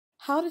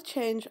How to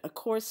change a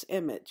course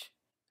image.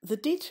 The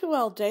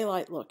D2L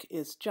Daylight look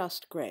is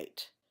just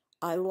great.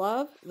 I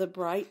love the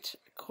bright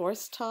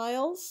course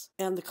tiles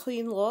and the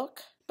clean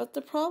look, but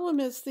the problem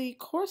is the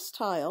course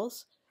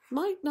tiles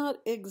might not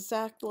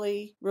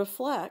exactly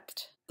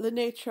reflect the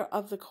nature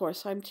of the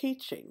course I'm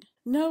teaching.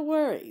 No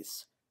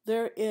worries,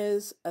 there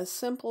is a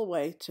simple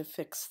way to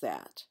fix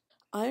that.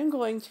 I am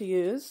going to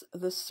use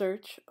the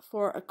search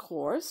for a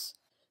course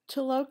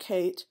to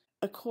locate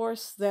a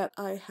course that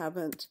I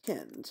haven't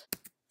pinned.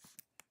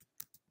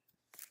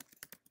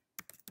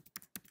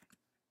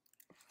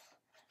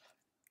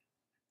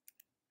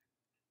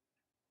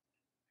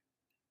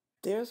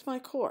 There's my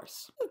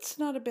course. It's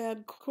not a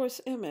bad course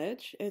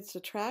image. It's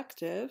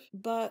attractive,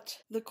 but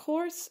the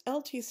course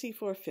LTC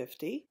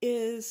 450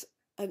 is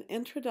an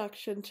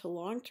introduction to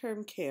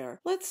long-term care.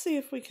 Let's see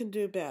if we can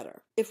do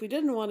better. If we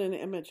didn't want an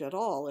image at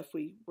all, if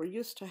we were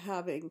used to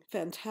having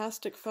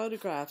fantastic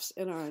photographs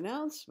in our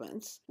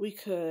announcements, we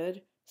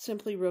could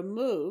simply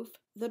remove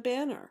the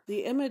banner.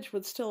 The image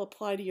would still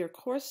apply to your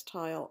course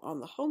tile on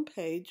the home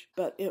page,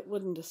 but it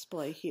wouldn't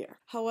display here.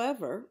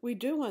 However, we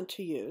do want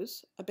to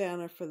use a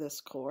banner for this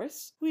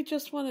course. We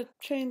just want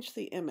to change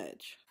the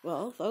image.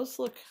 Well, those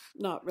look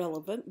not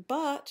relevant,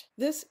 but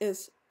this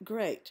is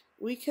great.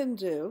 We can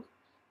do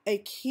a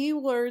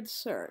keyword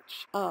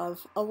search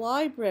of a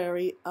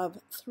library of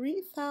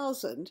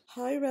 3,000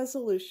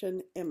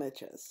 high-resolution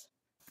images.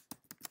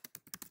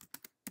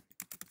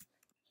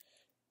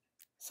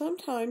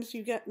 Sometimes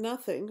you get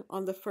nothing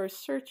on the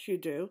first search you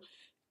do,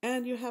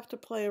 and you have to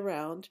play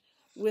around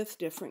with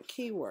different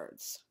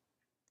keywords.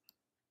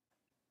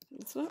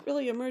 It's not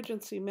really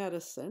emergency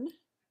medicine.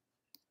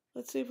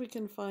 Let's see if we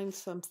can find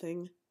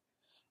something.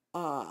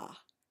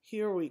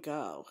 Here we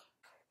go.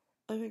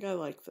 I think I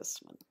like this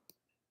one.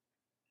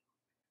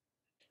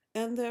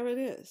 And there it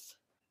is.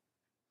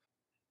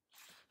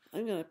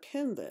 I'm going to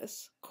pin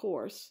this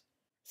course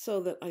so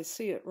that I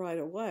see it right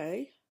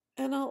away,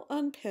 and I'll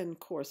unpin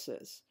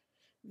courses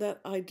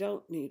that I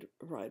don't need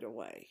right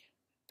away.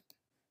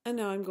 And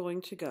now I'm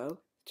going to go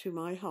to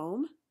my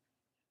home,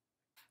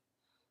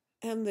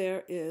 and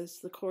there is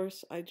the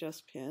course I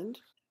just pinned,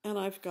 and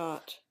I've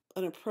got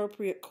an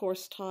appropriate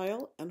course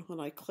tile, and when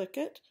I click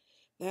it,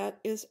 that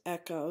is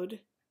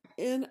echoed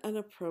in an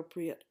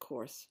appropriate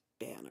course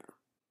banner.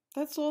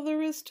 That's all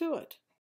there is to it.